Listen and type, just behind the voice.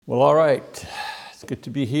Well, all right. It's good to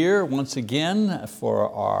be here once again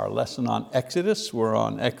for our lesson on Exodus. We're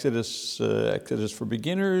on Exodus for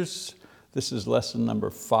Beginners. This is lesson number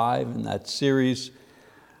 5 in that series.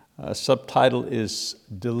 Subtitle is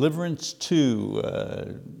Deliverance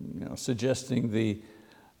 2, suggesting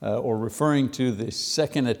or referring to the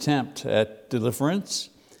second attempt at deliverance,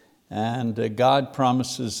 and God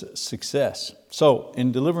promises success. So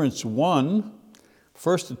in Deliverance 1,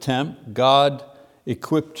 first attempt, God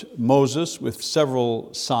equipped Moses with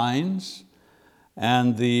several signs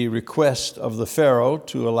and the request of the Pharaoh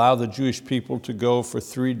to allow the Jewish people to go for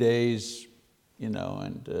 3 days,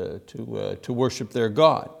 to worship their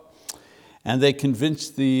God. And they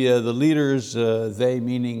convinced the leaders, they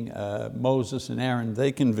meaning Moses and Aaron,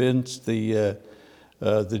 they convinced the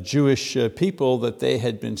Jewish people that they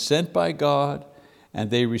had been sent by God, and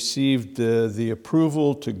they received the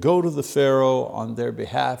approval to go to the Pharaoh on their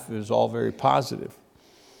behalf. It was all very positive.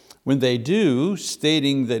 When they do,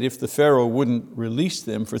 stating that if the Pharaoh wouldn't release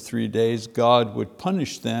them for 3 days, God would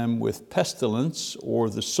punish them with pestilence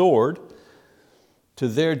or the sword. To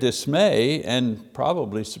their dismay and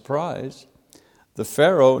probably surprise, the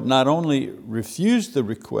Pharaoh not only refused the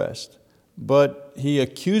request, but he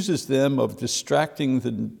accuses them of distracting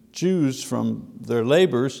the Jews from their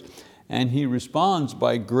labors, and he responds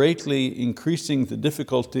by greatly increasing the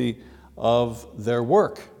difficulty of their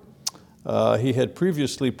work. He had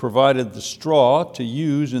previously provided the straw to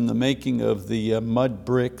use in the making of the mud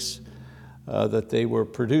bricks that they were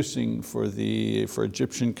producing for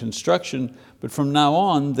Egyptian construction, but from now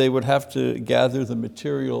on they would have to gather the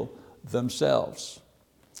material themselves.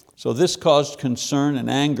 So this caused concern and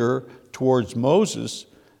anger towards Moses,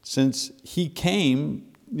 since he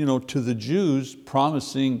came to the Jews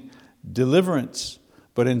promising deliverance,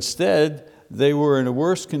 but instead they were in a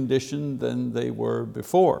worse condition than they were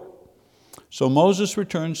before. So Moses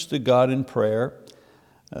returns to God in prayer,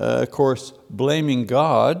 of course blaming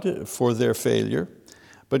God for their failure,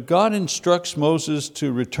 but God instructs Moses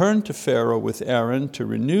to return to Pharaoh with Aaron to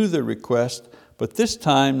renew the request, but this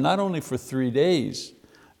time not only for 3 days,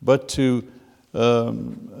 but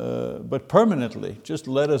permanently, just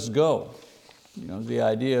let us go. The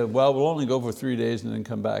idea, well, we'll only go for 3 days and then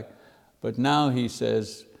come back. But now he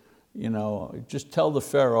says, just tell the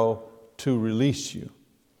Pharaoh to release you.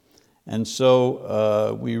 And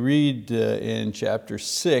so we read in chapter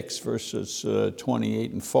 6, verses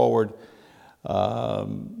 28 and forward,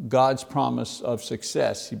 God's promise of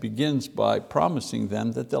success. He begins by promising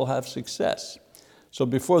them that they'll have success. So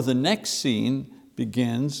before the next scene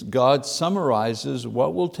begins, God summarizes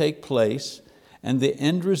what will take place and the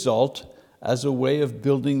end result as a way of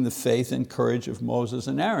building the faith and courage of Moses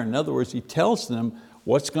and Aaron. In other words, he tells them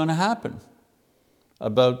what's going to happen.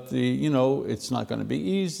 About it's not going to be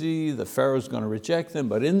easy, the Pharaoh's going to reject them,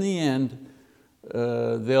 but in the end,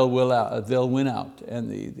 they'll win out, and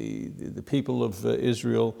the people of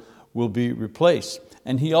Israel will be replaced.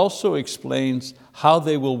 And he also explains how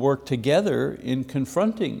they will work together in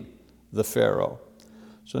confronting the Pharaoh.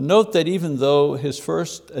 So note that even though his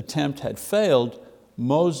first attempt had failed,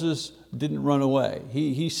 Moses didn't run away.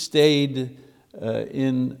 He stayed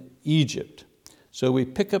in Egypt. So we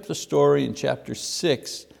pick up the story in chapter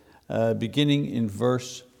 6, beginning in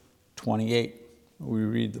verse 28. We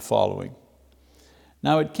read the following.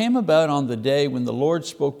 Now it came about on the day when the Lord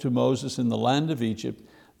spoke to Moses in the land of Egypt,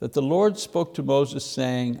 that the Lord spoke to Moses,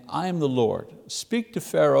 saying, I am the Lord. Speak to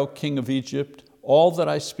Pharaoh, king of Egypt, all that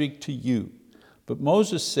I speak to you. But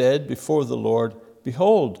Moses said before the Lord,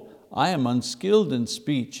 Behold, I am unskilled in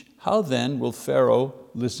speech. How then will Pharaoh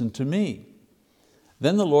listen to me?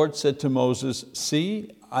 Then the Lord said to Moses,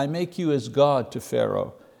 See, I make you as God to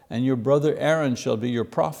Pharaoh, and your brother Aaron shall be your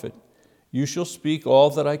prophet. You shall speak all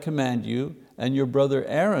that I command you, and your brother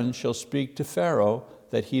Aaron shall speak to Pharaoh,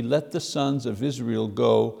 that he let the sons of Israel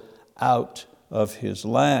go out of his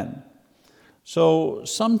land. So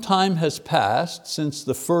some time has passed since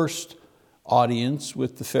the first audience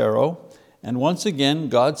with the Pharaoh, and once again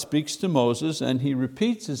God speaks to Moses, and he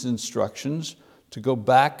repeats his instructions to go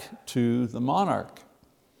back to the monarch.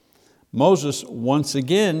 Moses once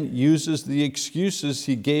again uses the excuses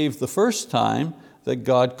he gave the first time that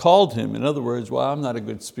God called him. In other words, well, I'm not a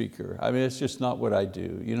good speaker. It's just not what I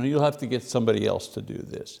do. You'll have to get somebody else to do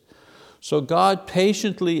this. So God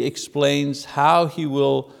patiently explains how he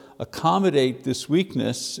will accommodate this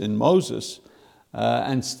weakness in Moses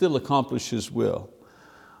and still accomplish his will.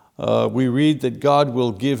 We read that God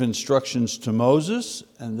will give instructions to Moses,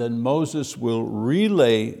 and then Moses will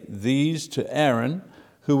relay these to Aaron,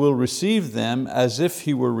 who will receive them as if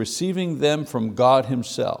he were receiving them from God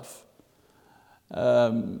himself.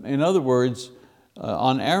 In other words,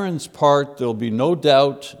 On Aaron's part, there'll be no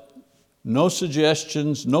doubt, no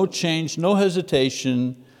suggestions, no change, no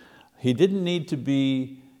hesitation. He didn't need to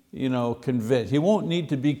be convinced. He won't need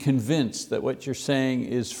to be convinced that what you're saying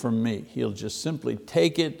is from me. He'll just simply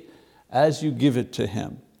take it as you give it to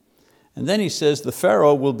him. And then he says the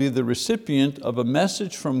Pharaoh will be the recipient of a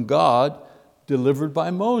message from God delivered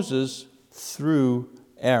by Moses through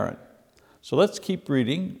Aaron. So let's keep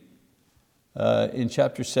reading in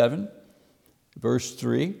chapter 7, verse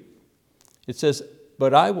 3. It says,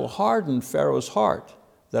 "But I will harden Pharaoh's heart,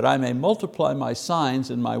 that I may multiply my signs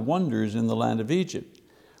and my wonders in the land of Egypt.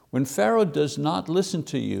 When Pharaoh does not listen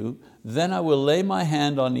to you, then I will lay my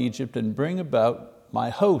hand on Egypt and bring about my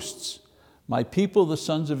hosts, my people, the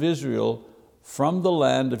sons of Israel, from the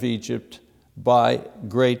land of Egypt by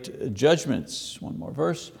great judgments." One more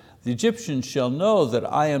verse. "The Egyptians shall know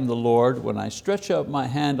that I am the Lord when I stretch out my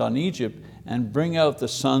hand on Egypt and bring out the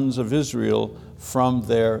sons of Israel from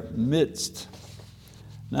their midst."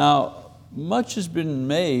 Now, much has been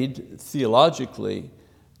made theologically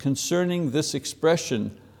concerning this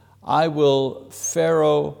expression, I will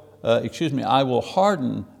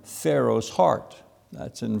harden Pharaoh's heart.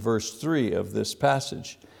 That's in verse 3 of this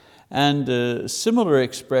passage. And similar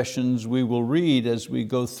expressions we will read as we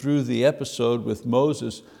go through the episode with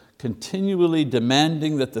Moses continually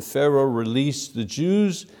demanding that the Pharaoh release the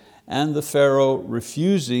Jews and the Pharaoh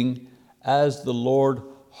refusing as the Lord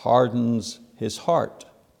hardens his heart.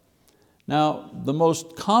 Now, the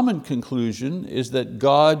most common conclusion is that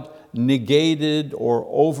God negated or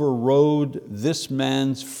overrode this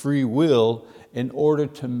man's free will in order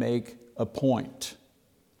to make a point.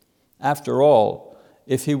 After all,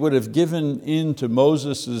 if he would have given in to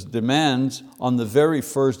Moses' demands on the very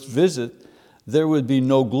first visit, there would be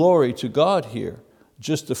no glory to God here.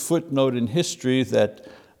 Just a footnote in history that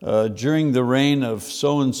during the reign of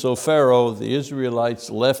so-and-so Pharaoh, the Israelites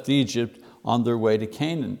left Egypt on their way to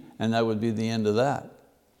Canaan, and that would be the end of that.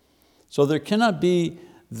 So there cannot be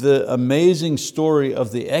the amazing story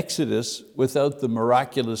of the Exodus without the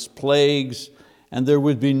miraculous plagues, and there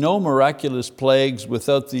would be no miraculous plagues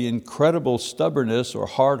without the incredible stubbornness or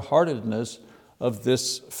hard-heartedness of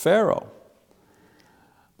this Pharaoh.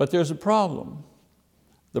 But there's a problem.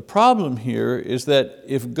 The problem here is that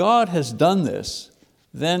if God has done this,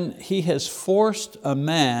 then He has forced a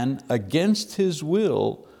man against his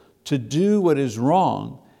will to do what is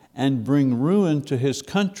wrong and bring ruin to his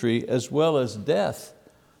country as well as death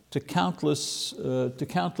to countless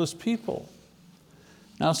people.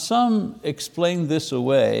 Now, some explain this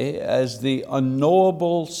away as the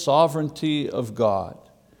unknowable sovereignty of God.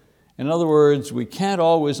 In other words, we can't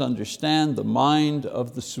always understand the mind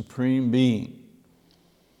of the Supreme Being.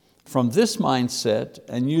 From this mindset,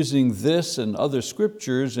 and using this and other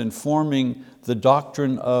scriptures informing the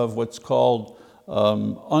doctrine of what's called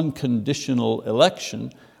unconditional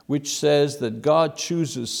election, which says that God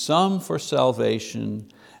chooses some for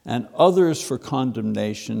salvation and others for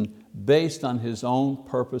condemnation based on His own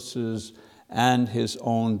purposes and His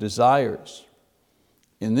own desires.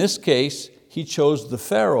 In this case, He chose the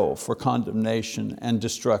Pharaoh for condemnation and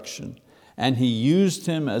destruction, and He used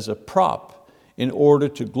him as a prop in order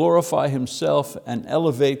to glorify Himself and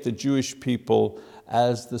elevate the Jewish people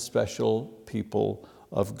as the special people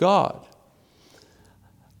of God.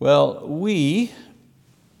 Well, I'm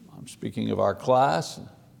speaking of our class,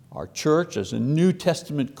 our church, as a New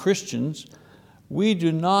Testament Christians, we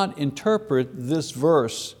do not interpret this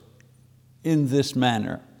verse in this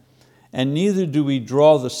manner, and neither do we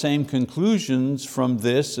draw the same conclusions from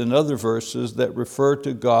this and other verses that refer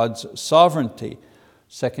to God's sovereignty.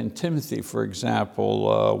 2 Timothy, for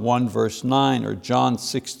example, 1 verse 9, or John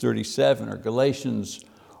 6:37, or Galatians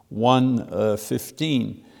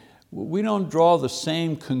 1:15. We don't draw the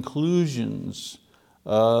same conclusions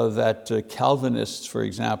that Calvinists, for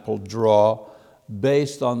example, draw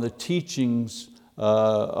based on the teachings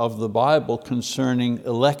of the Bible concerning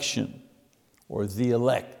election or the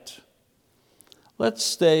elect. Let's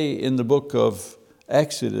stay in the book of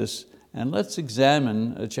Exodus and let's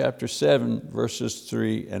examine chapter 7, verses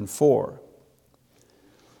 3 and 4.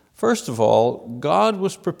 First of all, God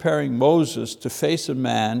was preparing Moses to face a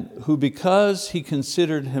man who, because he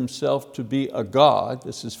considered himself to be a god,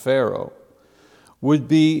 this is Pharaoh, would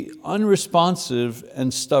be unresponsive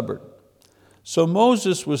and stubborn. So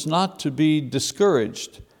Moses was not to be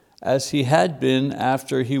discouraged, as he had been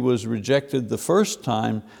after he was rejected the first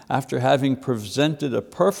time, after having presented a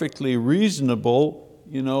perfectly reasonable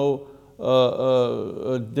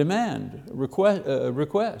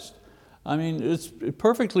request. I mean, it's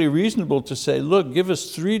perfectly reasonable to say, look, give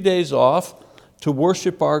us 3 days off to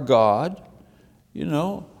worship our God.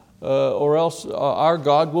 or else our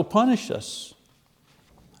God will punish us.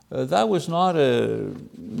 That was not a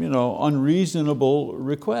unreasonable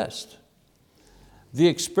request. The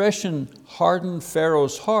expression harden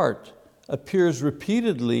Pharaoh's heart appears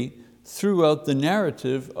repeatedly throughout the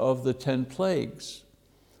narrative of the 10 plagues.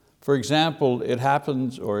 For example, it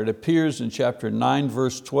appears in chapter 9,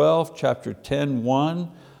 verse 12, chapter 10,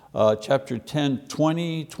 1, chapter 10,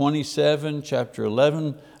 20, 27, chapter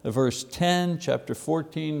 11, verse 10, chapter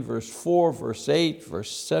 14, verse 4, verse 8,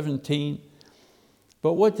 verse 17.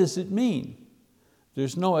 But what does it mean?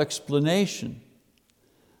 There's no explanation.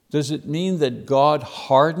 Does it mean that God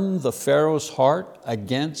hardened the Pharaoh's heart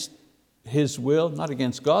against his will, not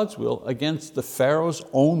against God's will, against the Pharaoh's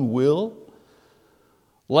own will?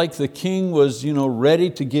 Like the king was ready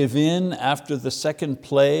to give in after the second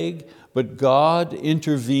plague, but God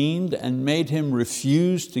intervened and made him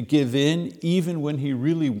refuse to give in even when he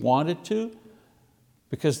really wanted to?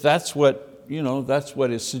 Because that's what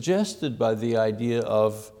is suggested by the idea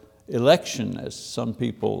of election, as some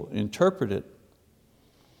people interpret it.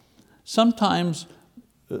 Sometimes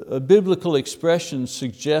a biblical expression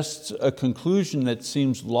suggests a conclusion that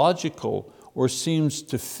seems logical or seems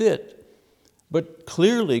to fit, but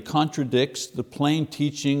clearly contradicts the plain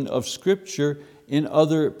teaching of Scripture in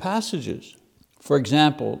other passages. For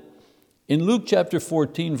example, in Luke chapter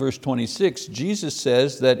 14, verse 26, Jesus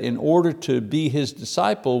says that in order to be His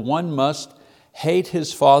disciple, one must hate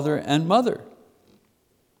his father and mother.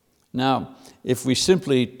 Now, if we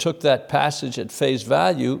simply took that passage at face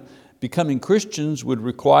value, becoming Christians would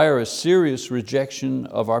require a serious rejection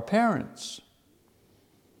of our parents.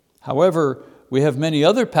 However, we have many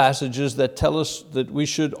other passages that tell us that we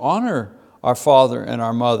should honor our father and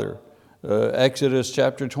our mother. Exodus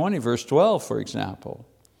chapter 20, verse 12, for example.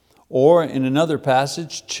 Or in another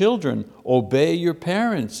passage, children, obey your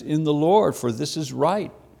parents in the Lord, for this is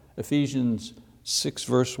right. Ephesians 6,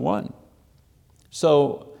 verse 1.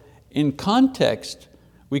 So in context,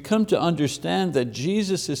 we come to understand that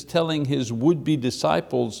Jesus is telling His would-be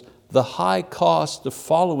disciples the high cost of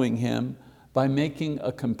following Him by making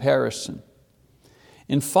a comparison.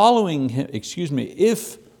 If following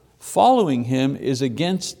Him is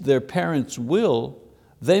against their parents' will,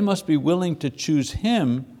 they must be willing to choose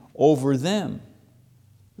Him over them.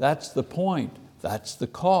 That's the point, that's the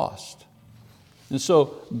cost. And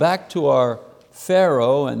so back to our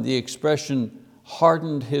Pharaoh and the expression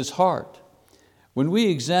hardened his heart. When we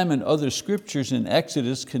examine other scriptures in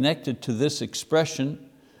Exodus connected to this expression,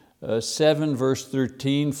 7 verse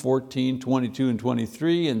 13, 14, 22 and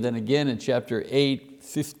 23, and then again in chapter 8,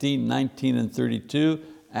 15, 19 and 32,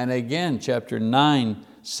 and again chapter 9,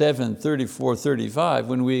 7, 34, 35,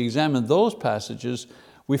 when we examine those passages,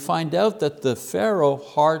 we find out that the Pharaoh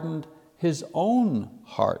hardened his own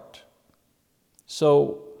heart.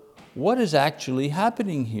 So what is actually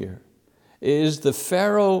happening here? Is the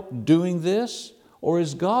Pharaoh doing this, or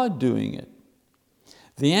is God doing it?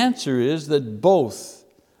 The answer is that both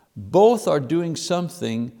are doing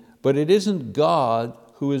something, but it isn't God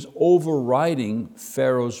who is overriding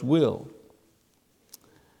Pharaoh's will.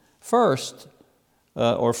 First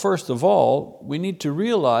of all, we need to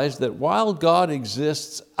realize that while God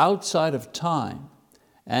exists outside of time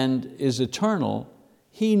and is eternal,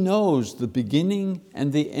 He knows the beginning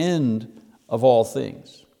and the end of all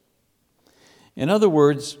things. In other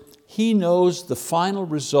words, He knows the final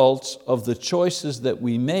results of the choices that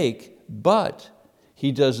we make, but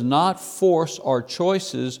He does not force our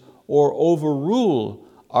choices or overrule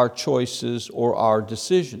our choices or our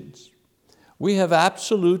decisions. We have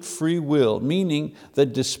absolute free will, meaning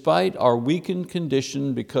that despite our weakened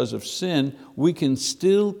condition because of sin, we can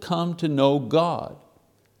still come to know God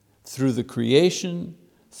through the creation,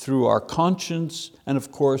 through our conscience, and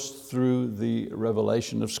of course through the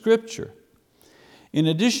revelation of Scripture. In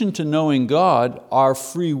addition to knowing God, our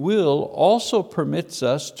free will also permits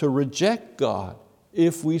us to reject God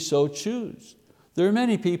if we so choose. There are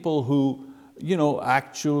many people who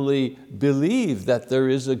actually believe that there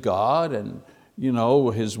is a God and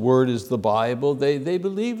His word is the Bible. They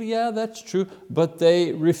believe, yeah, that's true, but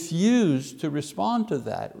they refuse to respond to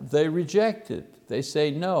that. They reject it. They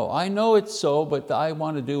say, no, I know it's so, but I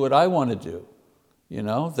want to do what I want to do.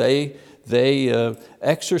 They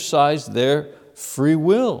exercise their free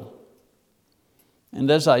will. And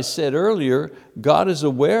as I said earlier, God is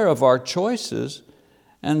aware of our choices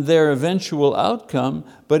and their eventual outcome,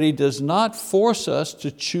 but He does not force us to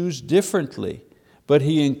choose differently, but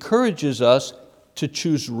He encourages us to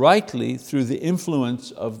choose rightly through the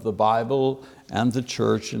influence of the Bible and the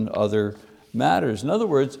church and other matters. In other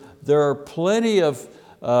words, there are plenty of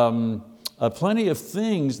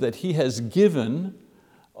things that He has given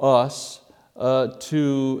us,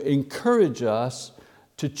 to encourage us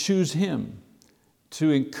to choose Him,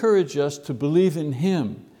 to encourage us to believe in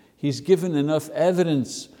Him. He's given enough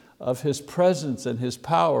evidence of His presence and His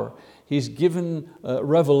power. He's given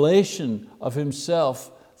revelation of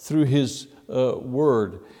Himself through His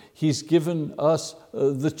word. He's given us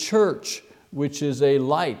the church, which is a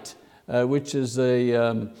light, which is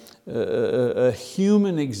a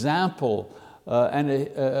human example and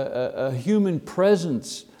a human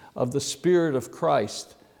presence of the Spirit of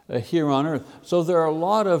Christ here on earth. So there are a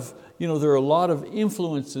lot of,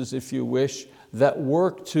 influences, if you wish, that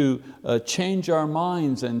work to change our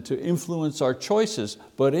minds and to influence our choices.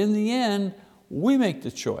 But in the end, we make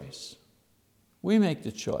the choice. We make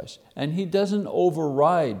the choice. And He doesn't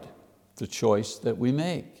override the choice that we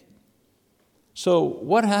make. So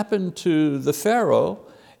what happened to the Pharaoh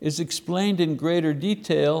is explained in greater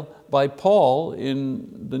detail by Paul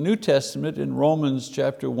in the New Testament in Romans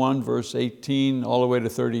chapter 1, verse 18, all the way to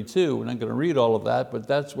 32. We're not going to read all of that, but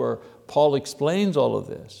that's where Paul explains all of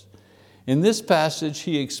this. In this passage,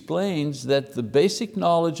 he explains that the basic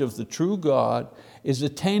knowledge of the true God is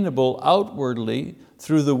attainable outwardly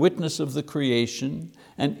through the witness of the creation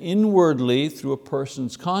and inwardly through a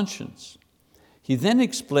person's conscience. He then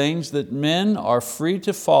explains that men are free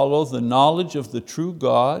to follow the knowledge of the true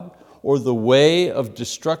God or the way of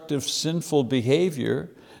destructive sinful behavior,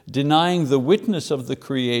 denying the witness of the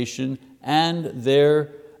creation and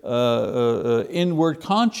their inward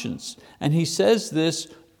conscience. And he says this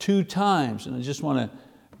 2 times, and I just want to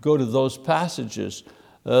go to those passages.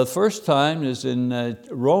 The first time is in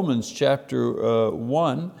Romans chapter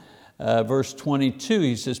 1, verse 22.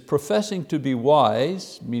 He says, professing to be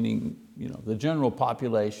wise, meaning the general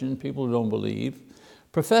population, people who don't believe,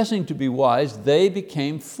 professing to be wise, they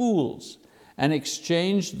became fools and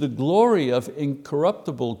exchanged the glory of the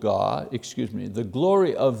incorruptible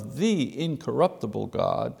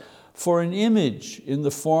God for an image in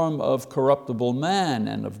the form of corruptible man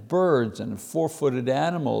and of birds and of 4-footed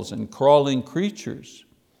animals and crawling creatures.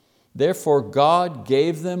 Therefore God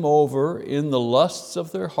gave them over in the lusts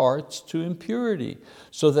of their hearts to impurity,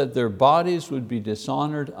 so that their bodies would be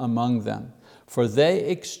dishonored among them. For they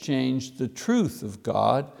exchanged the truth of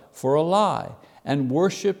God for a lie, and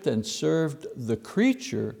worshiped and served the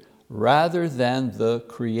creature rather than the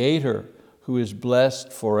Creator, who is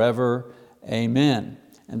blessed forever. Amen.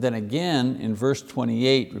 And then again in verse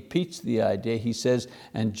 28 repeats the idea. He says,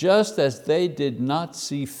 and just as they did not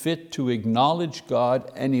see fit to acknowledge God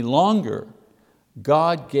any longer,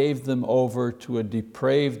 God gave them over to a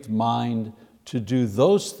depraved mind to do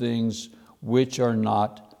those things which are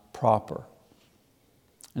not proper.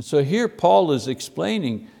 And so here Paul is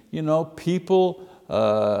explaining, people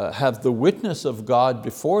have the witness of God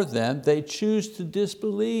before them. They choose to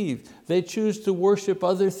disbelieve. They choose to worship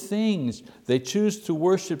other things. They choose to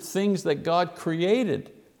worship things that God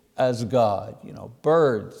created as God,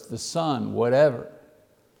 birds, the sun, whatever.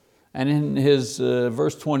 And in his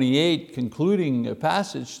verse 28 concluding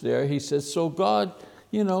passage there, he says, so God,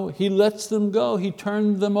 He lets them go. He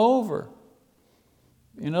turned them over.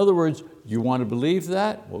 In other words, you want to believe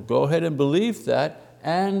that? Well, go ahead and believe that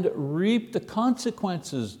and reap the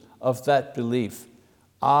consequences of that belief.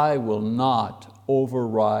 I will not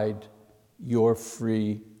override your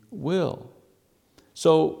free will.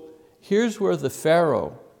 So here's where the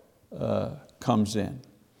Pharaoh comes in.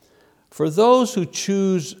 For those who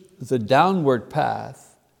choose the downward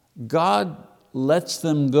path, God lets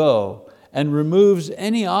them go and removes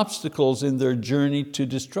any obstacles in their journey to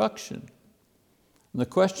destruction. And the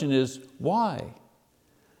question is, why?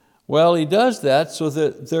 Well, He does that so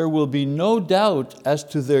that there will be no doubt as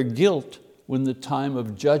to their guilt when the time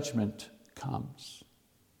of judgment comes.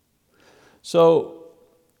 So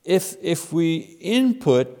if we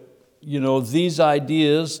input these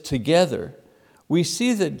ideas together, we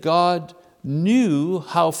see that God knew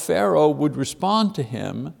how Pharaoh would respond to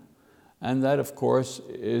him, and that of course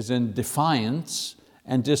is in defiance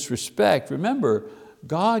and disrespect. Remember,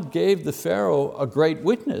 God gave the Pharaoh a great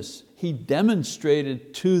witness. He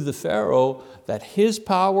demonstrated to the Pharaoh that his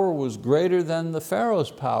power was greater than the Pharaoh's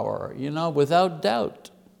power, without doubt.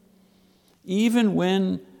 Even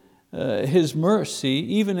in His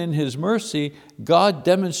mercy, God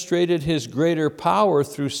demonstrated His greater power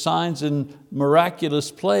through signs and miraculous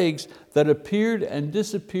plagues that appeared and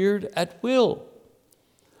disappeared at will.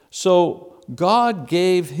 So God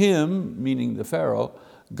gave him, meaning the Pharaoh,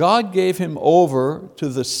 God gave him over to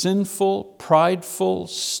the sinful, prideful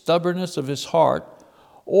stubbornness of his heart,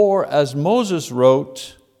 or as Moses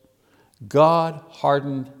wrote, God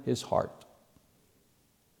hardened his heart.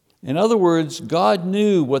 In other words, God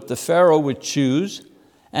knew what the Pharaoh would choose,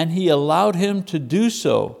 and he allowed him to do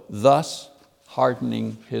so, thus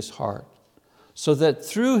hardening his heart, so that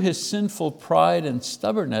through his sinful pride and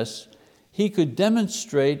stubbornness, he could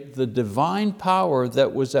demonstrate the divine power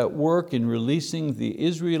that was at work in releasing the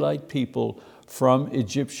Israelite people from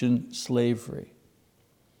Egyptian slavery.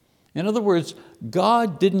 In other words,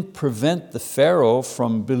 God didn't prevent the Pharaoh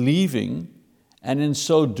from believing, and in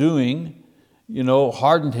so doing,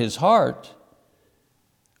 hardened his heart.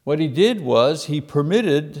 What he did was he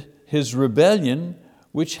permitted his rebellion,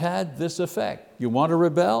 which had this effect. You want to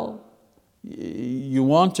rebel? You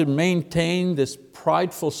want to maintain this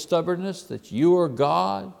prideful stubbornness that you are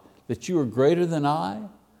God, that you are greater than I?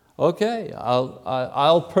 Okay,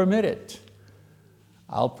 I'll permit it.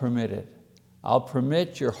 I'll permit it. I'll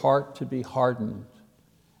permit your heart to be hardened,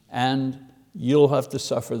 and you'll have to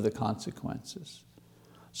suffer the consequences.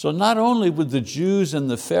 So not only would the Jews and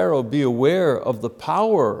the Pharaoh be aware of the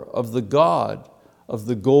power of the God of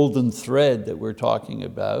the golden thread that we're talking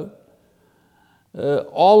about,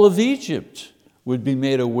 all of Egypt would be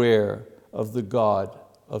made aware of the God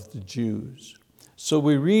of the Jews. So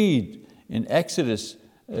we read in Exodus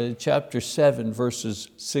chapter 7, verses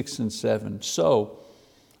 6 and 7. So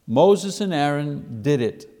Moses and Aaron did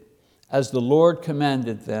it, as the Lord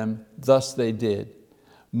commanded them, thus they did.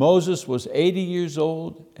 Moses was 80 years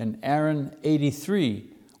old and Aaron 83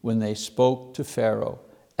 when they spoke to Pharaoh.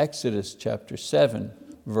 Exodus chapter 7,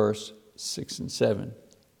 verse 6 and 7.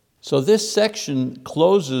 So this section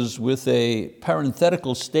closes with a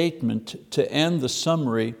parenthetical statement to end the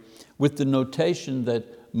summary with the notation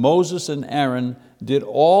that Moses and Aaron did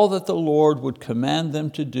all that the Lord would command them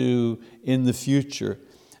to do in the future.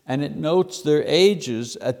 And it notes their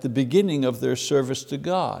ages at the beginning of their service to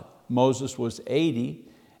God. Moses was 80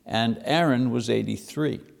 and Aaron was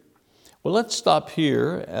 83. Well, let's stop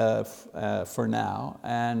here for now,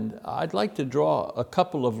 and I'd like to draw a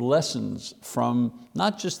couple of lessons from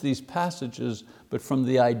not just these passages, but from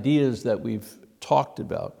the ideas that we've talked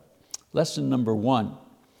about. Lesson number 1,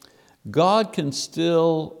 God can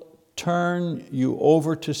still turn you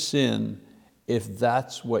over to sin if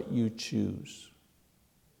that's what you choose.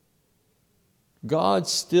 God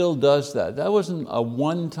still does that. That wasn't a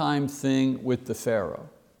one-time thing with the Pharaoh.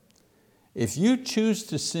 If you choose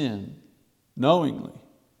to sin, knowingly,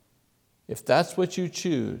 if that's what you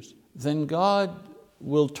choose, then God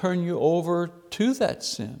will turn you over to that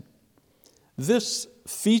sin. This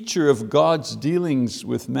feature of God's dealings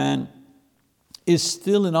with man is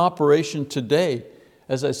still in operation today.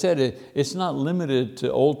 As I said, it's not limited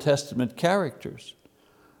to Old Testament characters.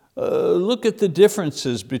 Look at the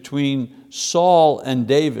differences between Saul and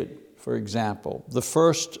David, for example, the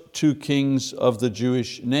first two kings of the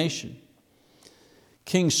Jewish nation.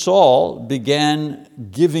 King Saul began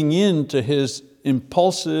giving in to his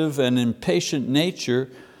impulsive and impatient nature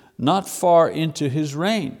not far into his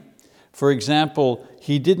reign. For example,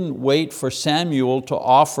 he didn't wait for Samuel to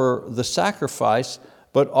offer the sacrifice,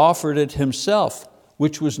 but offered it himself,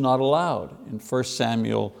 which was not allowed in 1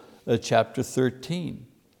 Samuel chapter 13.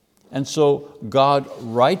 And so God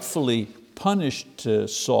rightfully punished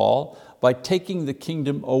Saul by taking the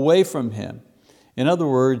kingdom away from him. In other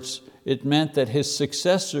words, it meant that his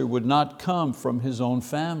successor would not come from his own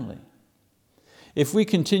family. If we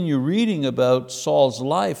continue reading about Saul's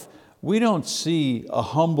life, we don't see a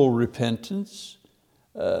humble repentance.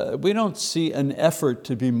 We don't see an effort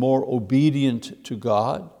to be more obedient to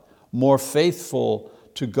God, more faithful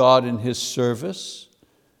to God in his service.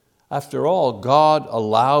 After all, God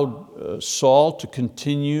allowed Saul to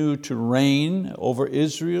continue to reign over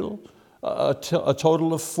Israel a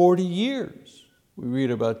total of 40 years. We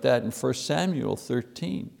read about that in 1 Samuel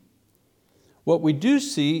 13. What we do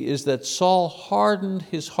see is that Saul hardened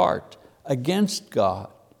his heart against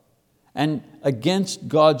God and against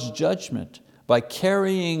God's judgment by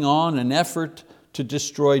carrying on an effort to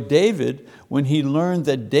destroy David when he learned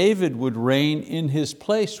that David would reign in his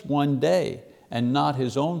place one day and not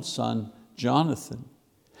his own son, Jonathan.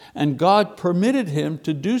 And God permitted him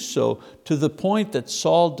to do so to the point that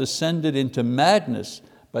Saul descended into madness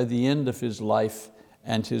by the end of his life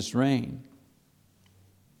and his reign.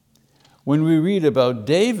 When we read about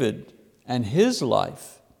David and his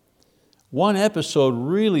life, one episode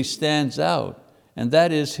really stands out, and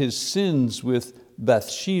that is his sins with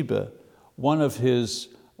Bathsheba, one of his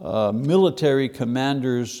military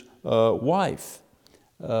commander's wife.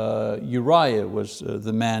 Uriah was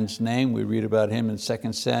the man's name. We read about him in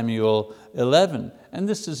 2 Samuel 11. And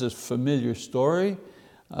this is a familiar story.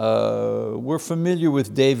 We're familiar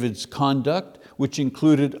with David's conduct, which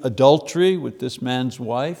included adultery with this man's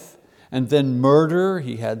wife, and then murder.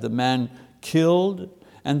 He had the man killed,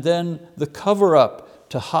 and then the cover-up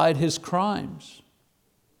to hide his crimes.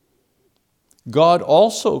 God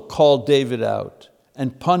also called David out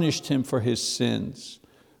and punished him for his sins.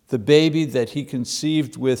 The baby that he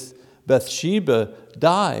conceived with Bathsheba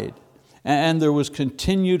died, and there was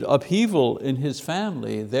continued upheaval in his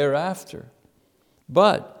family thereafter.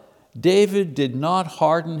 But David did not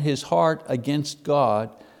harden his heart against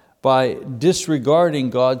God by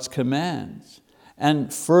disregarding God's commands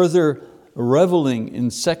and further reveling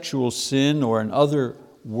in sexual sin or in other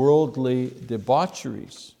worldly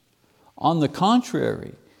debaucheries. On the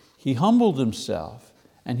contrary, he humbled himself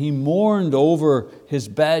and he mourned over his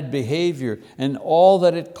bad behavior and all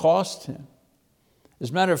that it cost him.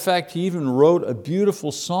 As a matter of fact, he even wrote a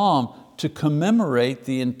beautiful psalm to commemorate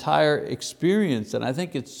the entire experience, and I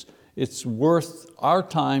think it's worth our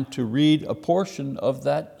time to read a portion of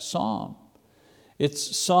that psalm.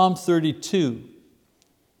 It's Psalm 32.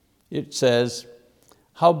 It says,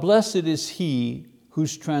 "How blessed is he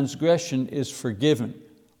whose transgression is forgiven."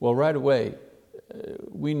 Well, right away,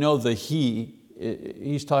 we know the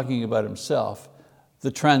he's talking about himself. The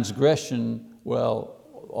transgression, well,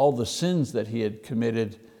 all the sins that he had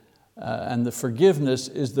committed, and the forgiveness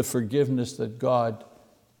is the forgiveness that God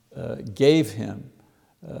gave him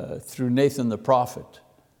through Nathan the prophet.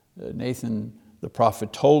 Nathan the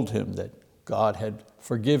prophet told him that God had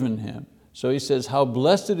forgiven him. So he says, "How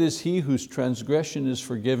blessed is he whose transgression is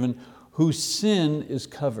forgiven, whose sin is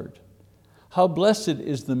covered. How blessed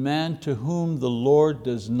is the man to whom the Lord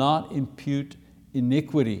does not impute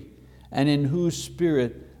iniquity, and in whose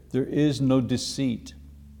spirit there is no deceit."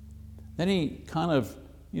 Then he kind of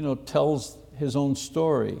tells his own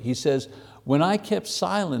story. He says, "When I kept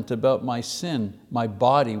silent about my sin, my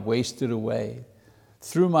body wasted away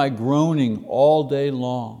through my groaning all day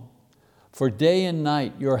long. For day and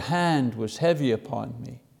night your hand was heavy upon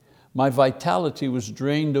me. My vitality was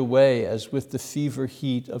drained away as with the fever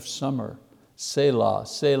heat of summer." Selah.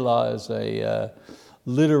 Selah is a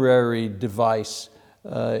literary device.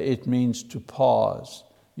 It means to pause.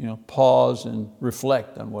 Pause and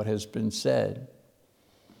reflect on what has been said.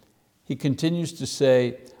 He continues to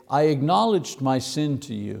say, "I acknowledged my sin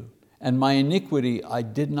to you, and my iniquity I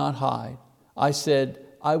did not hide. I said,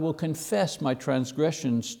 I will confess my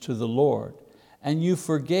transgressions to the Lord, and you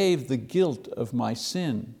forgave the guilt of my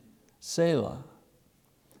sin. Selah.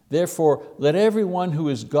 Therefore, let everyone who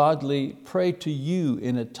is godly pray to you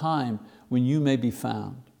in a time when you may be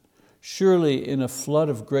found. Surely in a flood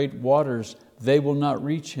of great waters they will not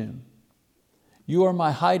reach him. You are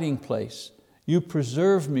my hiding place. You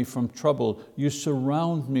preserve me from trouble. You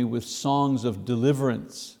surround me with songs of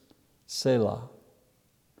deliverance. Selah.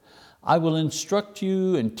 I will instruct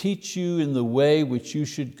you and teach you in the way which you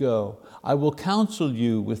should go. I will counsel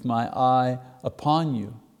you with my eye upon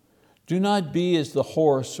you. Do not be as the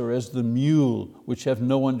horse or as the mule, which have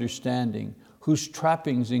no understanding, whose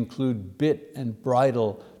trappings include bit and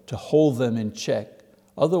bridle to hold them in check.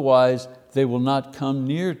 Otherwise, they will not come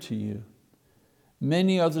near to you.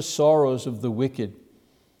 Many are the sorrows of the wicked,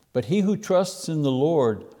 but he who trusts in the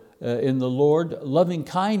Lord, loving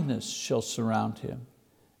kindness shall surround him.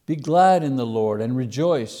 Be glad in the Lord and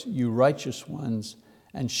rejoice, you righteous ones,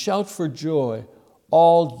 and shout for joy,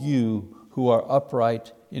 all you who are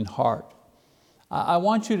upright in heart. I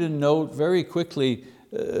want you to note very quickly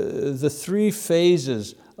the three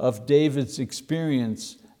phases of David's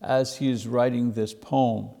experience as he is writing this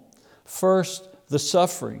poem. First, the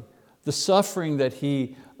suffering that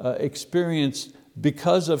he experienced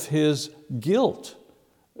because of his guilt.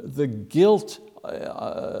 The guilt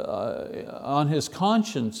on his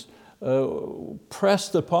conscience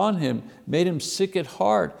pressed upon him, made him sick at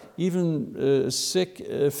heart, even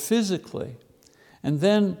sick physically. And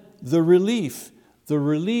then the relief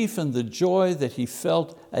and the joy that he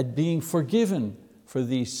felt at being forgiven for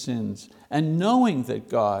these sins and knowing that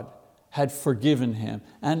God had forgiven him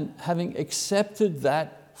and having accepted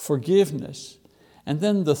that forgiveness. And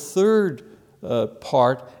then the third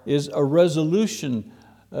part is a resolution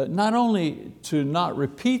not only to not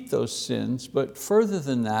repeat those sins, but further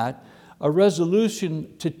than that, a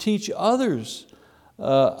resolution to teach others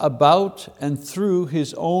about and through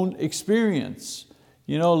his own experience.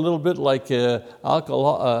 A little bit like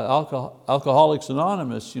Alcoholics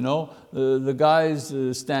Anonymous, the guys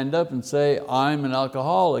stand up and say, I'm an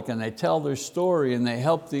alcoholic, and they tell their story and they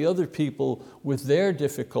help the other people with their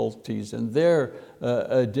difficulties and their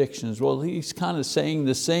addictions. Well, he's kind of saying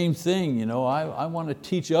the same thing. I want to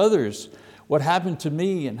teach others what happened to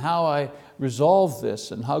me and how I resolved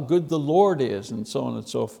this and how good the Lord is, and so on and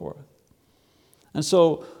so forth. And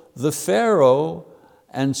so the Pharaoh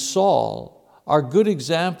and Saul are good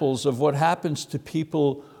examples of what happens to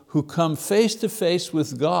people who come face to face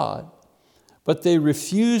with God, but they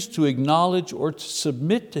refuse to acknowledge or to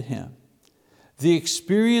submit to Him. The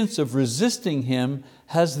experience of resisting Him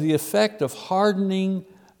has the effect of hardening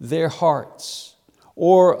their hearts.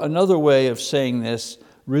 Or another way of saying this,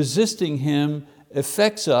 resisting Him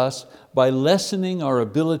affects us by lessening our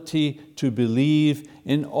ability to believe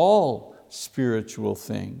in all spiritual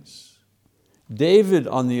things. David,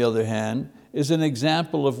 on the other hand, is an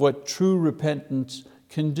example of what true repentance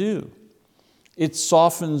can do. It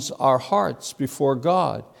softens our hearts before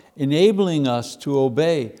God, enabling us to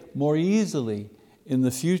obey more easily in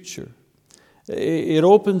the future. It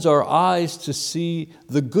opens our eyes to see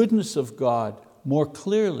the goodness of God more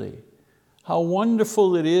clearly. How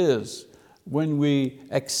wonderful it is when we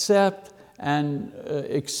accept and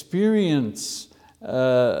experience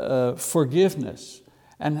forgiveness,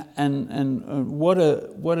 and what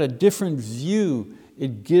a different view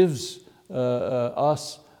it gives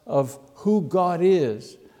us of who God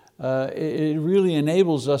is. It really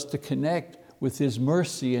enables us to connect with His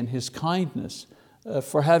mercy and His kindness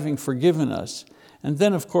for having forgiven us. And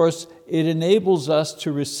then, of course, it enables us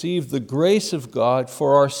to receive the grace of God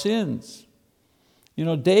for our sins. You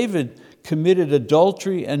know, David committed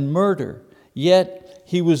adultery and murder, yet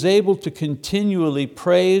he was able to continually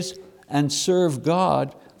praise and serve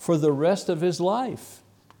God for the rest of his life.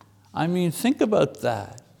 I mean, think about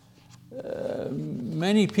that.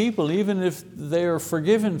 Many people, even if they are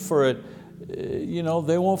forgiven for it,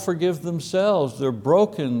 they won't forgive themselves. They're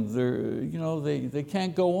broken. They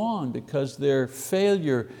can't go on because their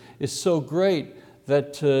failure is so great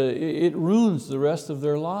that it ruins the rest of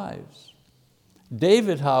their lives.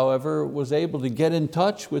 David, however, was able to get in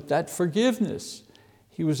touch with that forgiveness.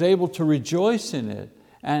 He was able to rejoice in it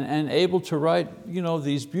and able to write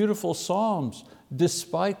these beautiful psalms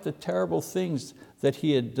despite the terrible things that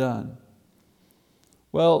he had done.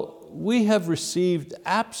 Well, we have received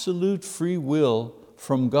absolute free will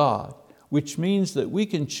from God, which means that we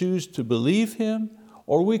can choose to believe Him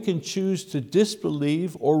or we can choose to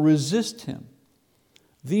disbelieve or resist Him.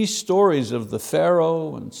 These stories of the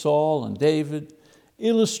Pharaoh and Saul and David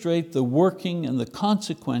illustrate the working and the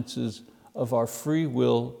consequences of our free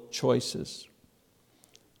will choices.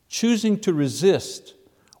 Choosing to resist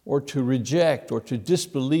or to reject or to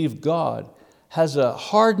disbelieve God has a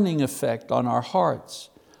hardening effect on our hearts,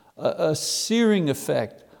 a searing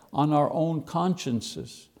effect on our own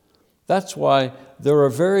consciences. That's why there are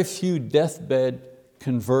very few deathbed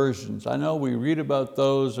conversions. I know we read about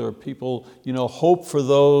those, or people hope for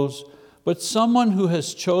those, but someone who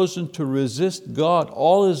has chosen to resist God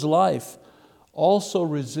all his life also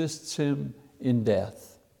resists Him in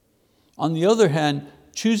death. On the other hand,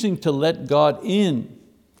 choosing to let God in,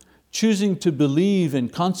 choosing to believe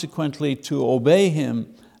and consequently to obey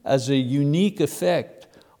Him as a unique effect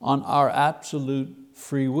on our absolute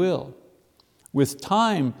free will. With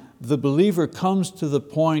time, the believer comes to the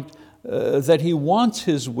point that he wants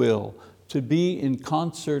his will to be in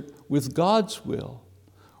concert with God's will.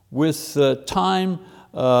 With time,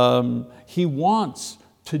 he wants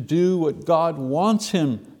to do what God wants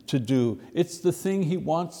him to do. It's the thing he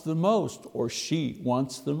wants the most, or she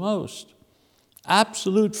wants the most.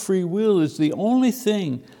 Absolute free will is the only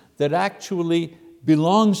thing that actually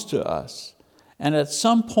belongs to us. And at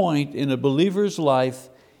some point in a believer's life,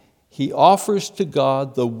 he offers to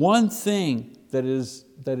God the one thing that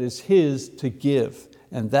is his to give,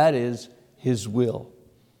 and that is his will.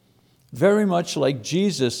 Very much like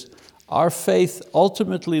Jesus, our faith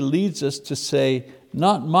ultimately leads us to say,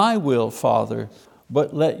 "Not my will, Father,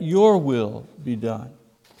 but let your will be done."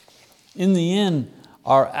 In the end,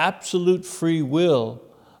 our absolute free will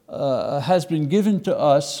has been given to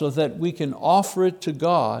us so that we can offer it to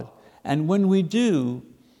God, and when we do,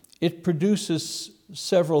 it produces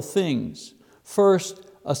several things. First,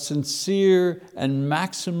 a sincere and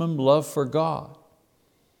maximum love for God.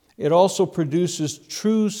 It also produces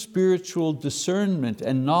true spiritual discernment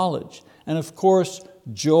and knowledge, and of course,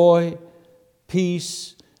 joy,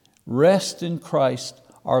 peace, rest in Christ,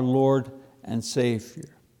 our Lord and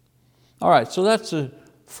Savior. All right, so that's a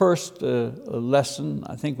first lesson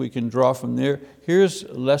I think we can draw from there. Here's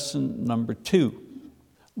lesson number 2.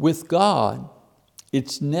 With God,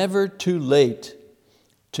 it's never too late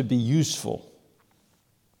to be useful.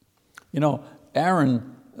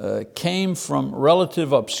 Aaron came from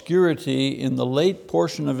relative obscurity in the late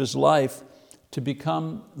portion of his life to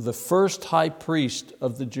become the first high priest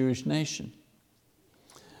of the Jewish nation.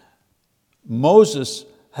 Moses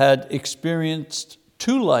had experienced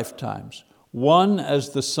 2 lifetimes, one as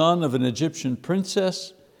the son of an Egyptian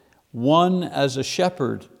princess, one as a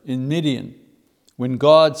shepherd in Midian. when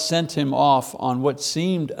God sent him off on what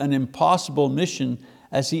seemed an impossible mission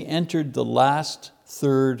as he entered the last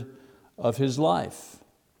third of his life.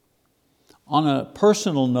 On a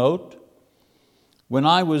personal note, when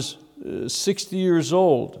I was 60 years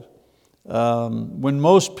old, when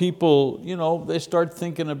most people, they start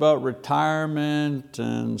thinking about retirement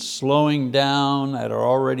and slowing down. I'd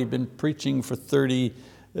already been preaching for 30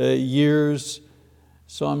 years.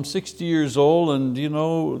 So I'm 60 years old, and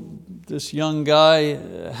this young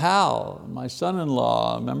guy, Hal, my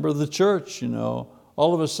son-in-law, a member of the church, all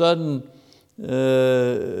of a sudden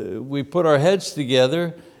we put our heads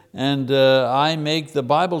together, and I make the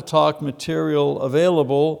Bible Talk material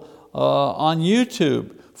available on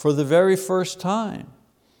YouTube for the very first time.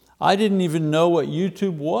 I didn't even know what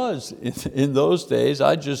YouTube was in those days.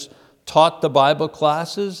 I just taught the Bible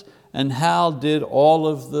classes, and Hal did all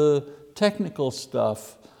of the technical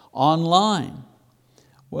stuff online.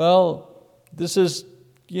 Well, this is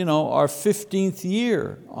our 15th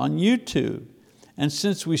year on YouTube. And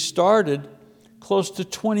since we started, close to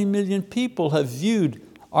 20 million people have viewed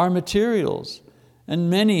our materials, and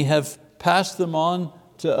many have passed them on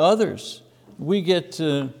to others. We get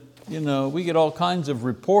all kinds of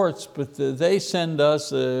reports, but they send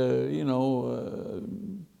us a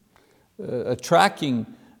tracking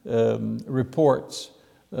reports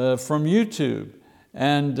from YouTube.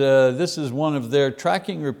 And this is one of their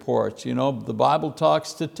tracking reports, the Bible Talk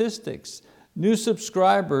statistics. New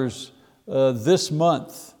subscribers this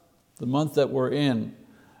month, the month that we're in,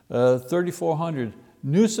 3,400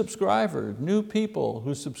 new subscribers, new people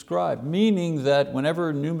who subscribe, meaning that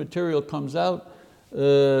whenever new material comes out,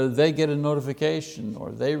 they get a notification,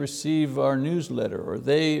 or they receive our newsletter, or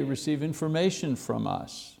they receive information from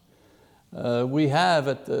us. We have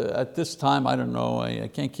at this time, I don't know, I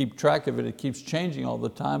can't keep track of it, it keeps changing all the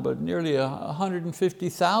time, but nearly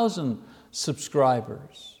 150,000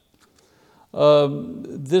 subscribers.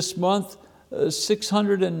 This month,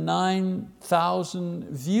 609,000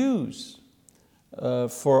 views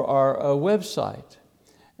for our website.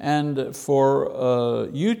 And for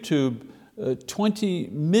YouTube, 20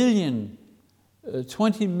 million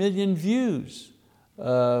views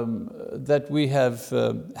that we have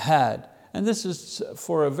had. And this is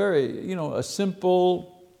for a very, a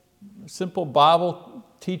simple Bible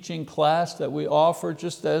teaching class that we offer,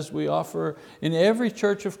 just as we offer in every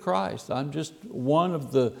Church of Christ. I'm just one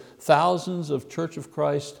of the thousands of Church of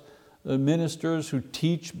Christ ministers who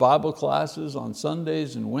teach Bible classes on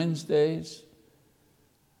Sundays and Wednesdays.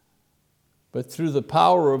 But through the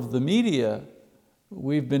power of the media,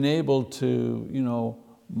 we've been able to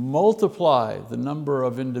multiply the number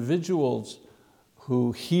of individuals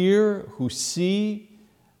who hear, who see,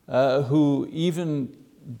 who even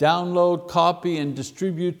download, copy, and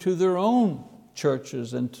distribute to their own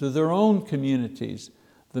churches and to their own communities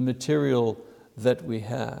the material that we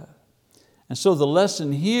have. And so the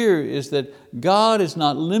lesson here is that God is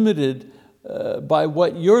not limited by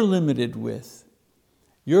what you're limited with.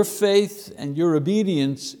 Your faith and your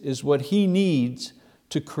obedience is what He needs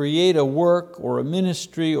to create a work or a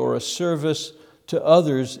ministry or a service to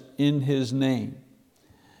others in His name.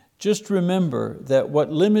 Just remember that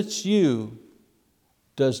what limits you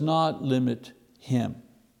does not limit Him.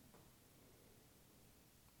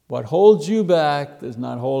 What holds you back does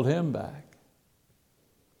not hold Him back.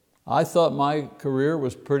 I thought my career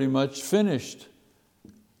was pretty much finished,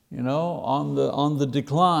 on the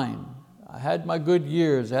decline. I had my good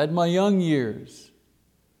years, I had my young years.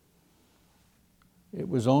 It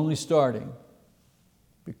was only starting,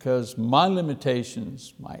 because my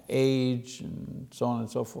limitations, my age and so on and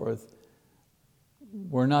so forth,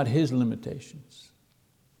 were not His limitations.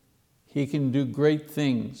 He can do great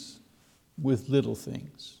things with little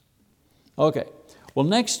things. Okay, well,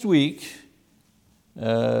 next week,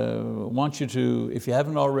 I want you to, if you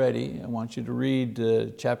haven't already, I want you to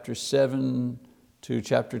read chapter 7 to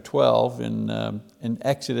chapter 12 in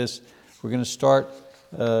Exodus. We're going to start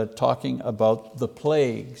talking about the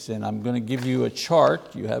plagues, and I'm going to give you a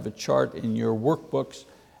chart. You have a chart in your workbooks,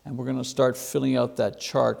 and we're going to start filling out that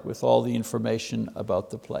chart with all the information about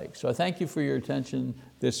the plagues. So I thank you for your attention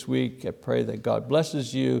this week. I pray that God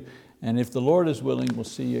blesses you, and if the Lord is willing, we'll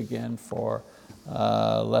see you again for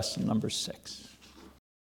lesson number 6.